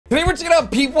check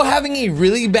out people having a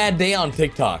really bad day on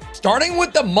TikTok. Starting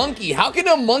with the monkey. How can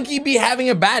a monkey be having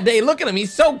a bad day? Look at him.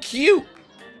 He's so cute.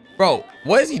 Bro,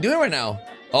 what is he doing right now?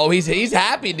 Oh, he's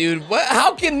happy, dude. What?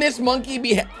 How can this monkey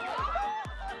be?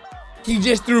 He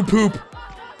just threw poop.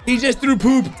 He just threw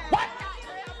poop. What?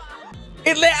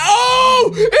 It landed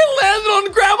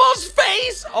on grandma's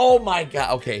face. Oh my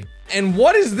God. Okay. And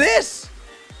what is this?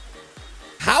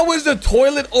 How is the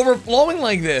toilet overflowing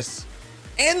like this?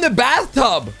 And the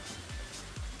bathtub.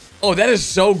 Oh, that is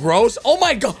so gross. Oh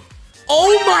my God.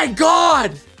 Oh my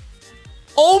God.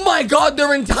 Oh my God,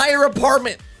 their entire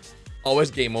apartment. Oh,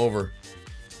 it's game over.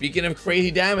 Speaking of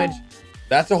crazy damage,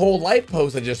 that's a whole light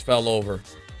post that just fell over.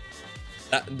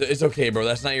 It's okay, bro.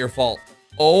 That's not your fault.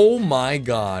 Oh my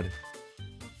God.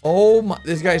 Oh my,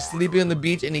 this guy's sleeping on the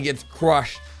beach and he gets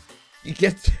crushed. He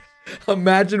gets,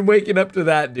 imagine waking up to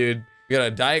that, dude. You got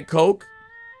a Diet Coke.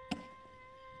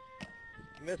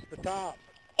 Missed the top.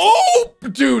 Oh,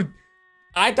 dude.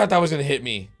 I thought that was gonna hit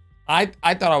me. I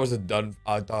thought I was done.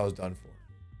 I thought I was done for.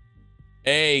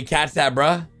 Hey, catch that,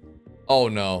 bruh. Oh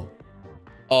no.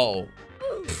 Oh.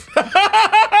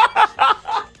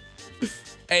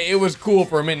 Hey, it was cool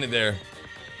for a minute there.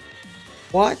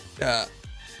 What?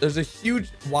 There's a huge.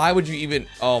 Why would you even?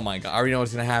 Oh my God! I already know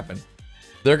what's gonna happen.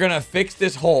 They're gonna fix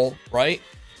this hole, right?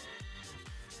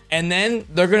 And then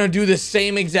they're gonna do the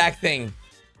same exact thing.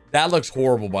 That looks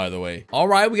horrible, by the way. All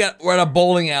right, we're at a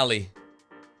bowling alley.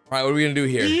 All right, what are we gonna do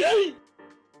here,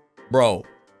 bro?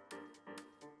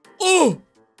 Oh,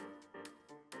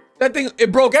 that thing,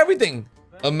 it broke everything.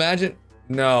 Imagine,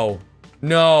 no,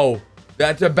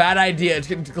 that's a bad idea. It's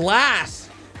glass.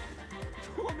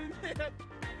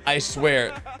 I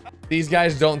swear, these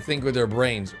guys don't think with their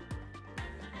brains.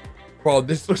 Bro,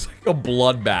 this looks like a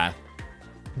bloodbath.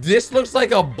 This looks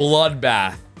like a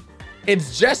bloodbath.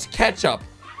 It's just ketchup.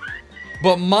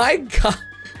 But my God,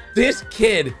 this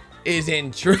kid is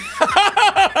in trouble.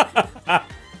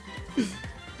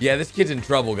 Yeah, this kid's in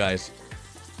trouble, guys.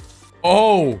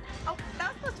 Oh. Oh,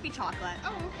 that's supposed to be chocolate.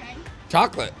 Oh, okay.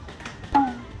 Chocolate.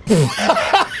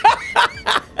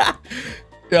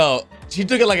 Yo, she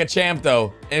took it like a champ,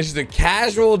 though. And it's just a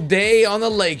casual day on the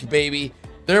lake, baby.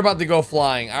 They're about to go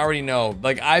flying. I already know.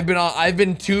 Like, I've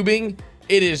been tubing.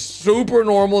 It is super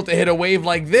normal to hit a wave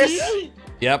like this.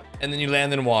 Yep, and then you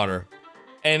land in water.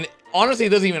 And honestly, it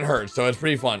doesn't even hurt, so it's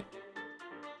pretty fun.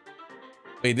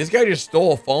 Wait, this guy just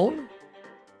stole a phone?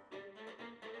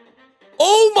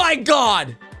 Oh my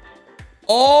God!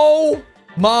 Oh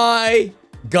my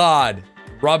God.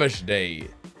 Rubbish day.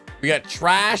 We got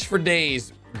trash for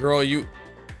days. Girl, you...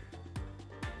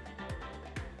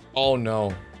 Oh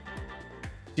no.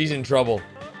 She's in trouble.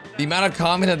 The amount of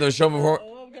comment that they'll show before...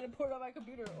 Oh, I'm gonna pour it on my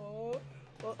computer. Oh.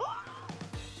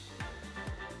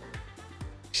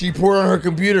 She poured on her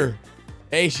computer.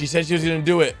 Hey, she said she was gonna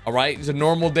do it. All right, it's a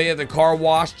normal day at the car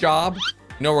wash job.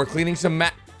 You know, we're cleaning some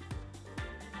mat.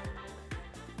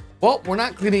 Well, we're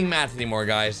not cleaning mats anymore,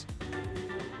 guys.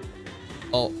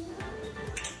 Oh.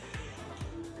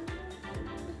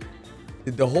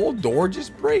 Did the whole door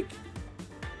just break?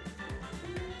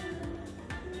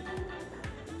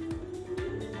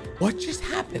 What just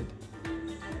happened?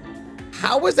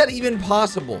 How was that even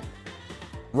possible?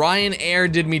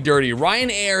 Ryanair did me dirty.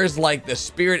 Ryanair is like the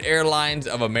Spirit Airlines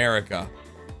of America.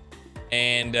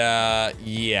 And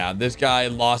yeah, this guy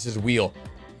lost his wheel.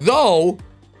 Though,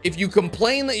 if you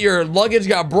complain that your luggage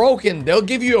got broken, they'll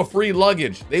give you a free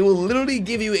luggage. They will literally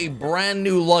give you a brand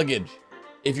new luggage.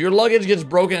 If your luggage gets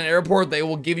broken at an airport, they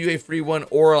will give you a free one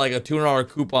or like a $200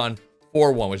 coupon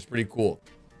for one, which is pretty cool.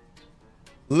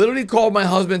 Literally called my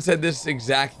husband, said this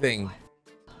exact thing.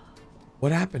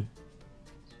 What happened?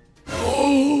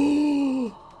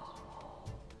 Oh,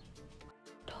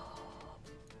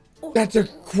 that's a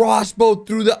crossbow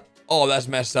through the... Oh, that's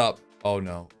messed up. Oh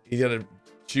no, he's gonna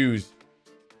choose.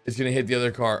 It's gonna hit the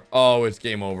other car. Oh, it's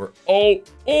game over. Oh,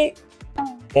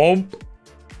 bump.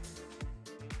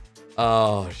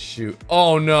 Oh shoot.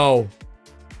 Oh no.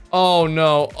 Oh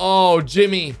no. Oh,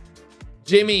 Jimmy,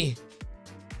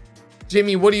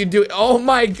 what are you doing? Oh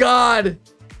my God.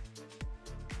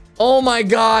 Oh my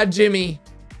God, Jimmy.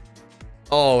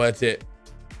 Oh, that's it.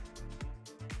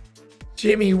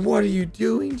 Jimmy, what are you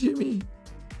doing, Jimmy?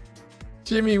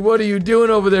 Jimmy, what are you doing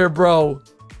over there, bro?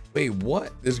 Wait,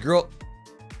 what? This girl...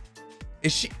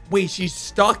 Is she... Wait, she's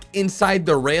stuck inside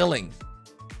the railings.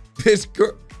 This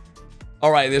girl...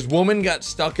 All right, this woman got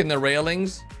stuck in the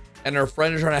railings and her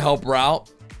friend is trying to help her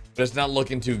out, but it's not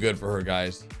looking too good for her,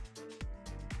 guys.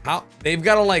 How? They've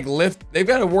got to like lift... They've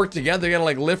got to work together. They got to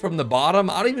like lift from the bottom.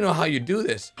 I don't even know how you do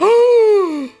this.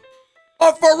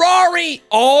 A Ferrari!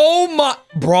 Oh my...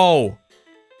 Bro.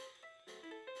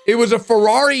 It was a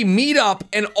Ferrari meetup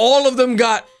and all of them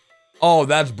got... Oh,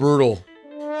 that's brutal.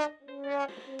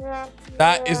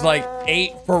 That is like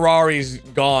 8 Ferraris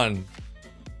gone.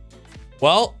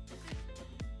 Well,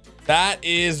 that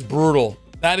is brutal.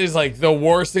 That is like the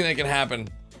worst thing that can happen.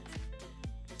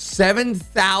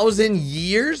 7,000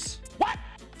 years? What?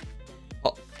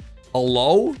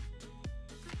 Hello?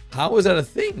 How is that a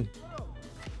thing?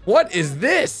 What is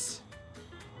this?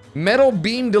 Metal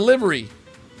beam delivery.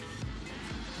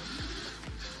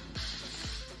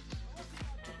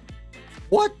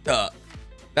 What the?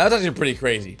 That's actually pretty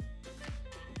crazy.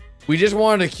 We just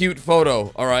wanted a cute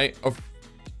photo, all right?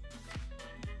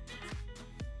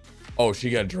 Oh, she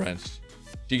got drenched.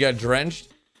 She got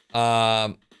drenched.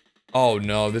 Oh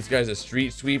no, this guy's a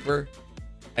street sweeper.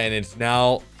 And it's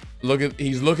now,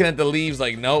 he's looking at the leaves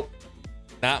like, nope,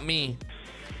 not me.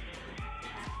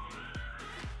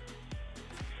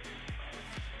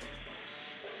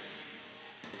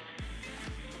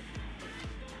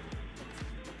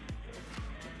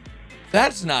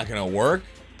 That's not gonna work.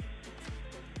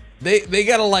 They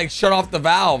gotta like shut off the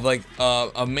valve, like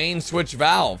a main switch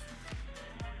valve.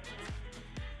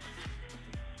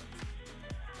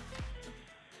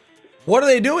 What are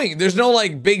they doing? There's no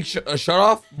like big shut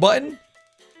off button.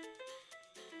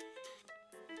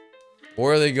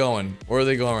 Where are they going? Where are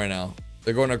they going right now?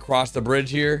 They're going across the bridge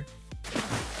here.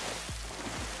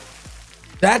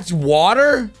 That's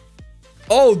water?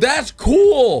 Oh, that's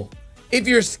cool. If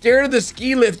you're scared of the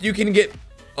ski lift, you can get...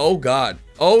 Oh, God.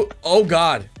 Oh,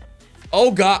 God.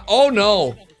 Oh, God. Oh,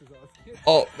 no.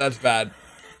 Oh, that's bad.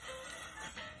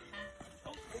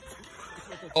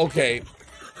 Okay.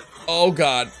 Oh,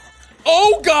 God.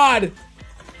 Oh, God.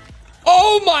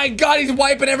 Oh, my God. He's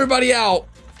wiping everybody out.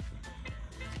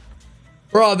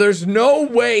 Bro, there's no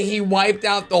way he wiped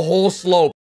out the whole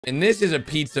slope. And this is a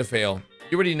pizza fail.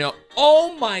 You already know.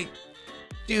 Oh, my...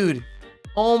 Dude.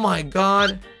 Oh my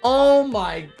God. Oh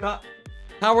my God.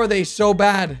 How are they so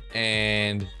bad?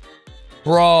 And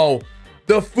bro,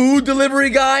 the food delivery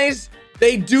guys,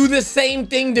 they do the same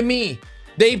thing to me.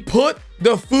 They put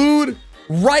the food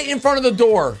right in front of the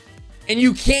door and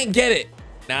you can't get it.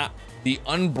 Nah, the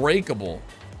unbreakable.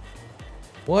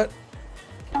 What?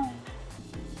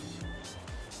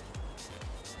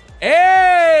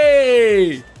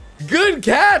 Hey, good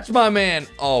catch, my man.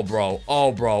 Oh, bro.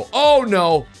 Oh, bro. Oh,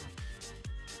 no.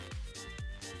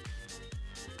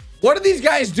 What are these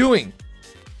guys doing?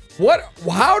 What?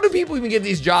 How do people even get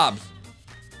these jobs?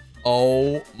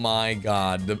 Oh my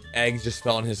God. The eggs just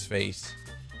fell on his face.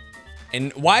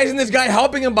 And why isn't this guy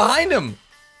helping him behind him?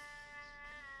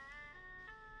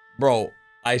 Bro,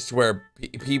 I swear,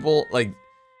 people like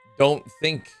don't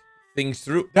think things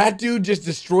through. That dude just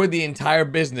destroyed the entire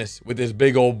business with his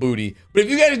big old booty. But if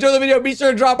you guys enjoyed the video, be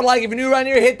sure to drop a like. If you're new around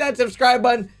here, hit that subscribe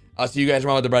button. I'll see you guys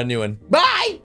tomorrow with a brand new one. Bye!